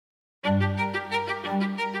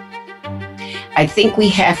I think we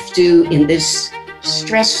have to, in this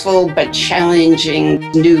stressful but challenging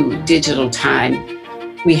new digital time,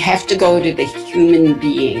 we have to go to the human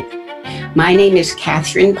being. My name is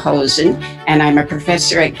Kathryn Posin, and I'm a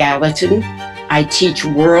professor at Gallatin. I teach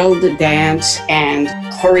world dance and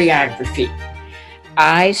choreography.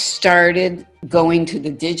 I started going to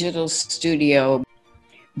the digital studio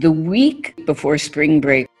the week before spring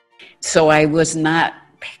break, so I was not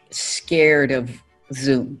scared of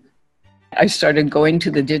Zoom. I started going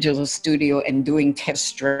to the digital studio and doing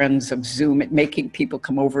test runs of Zoom and making people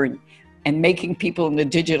come over and making people in the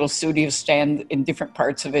digital studio stand in different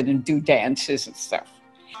parts of it and do dances and stuff.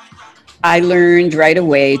 I learned right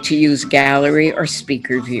away to use gallery or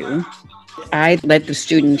speaker view. I let the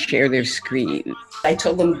students share their screen. I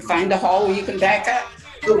told them, find a hall where you can back up.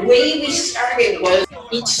 The way we started was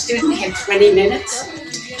each student had 20 minutes,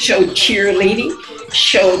 showed cheerleading,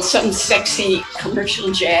 showed some sexy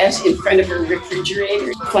commercial jazz in front of her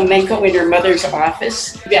refrigerator, flamenco in her mother's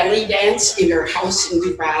office, belly dance in her house in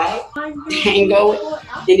Dubai, tango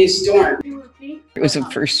in his dorm. It was the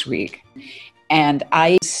first week. And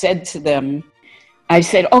I said to them,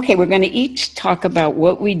 okay, we're going to each talk about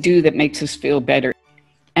what we do that makes us feel better.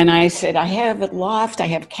 And I said, I have a loft, I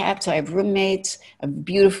have cats, I have roommates, a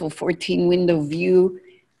beautiful 14-window view,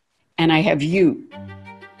 and I have you.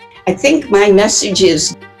 I think my message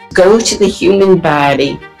is go to the human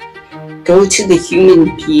body, go to the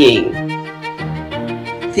human being.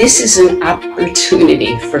 This is an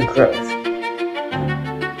opportunity for growth.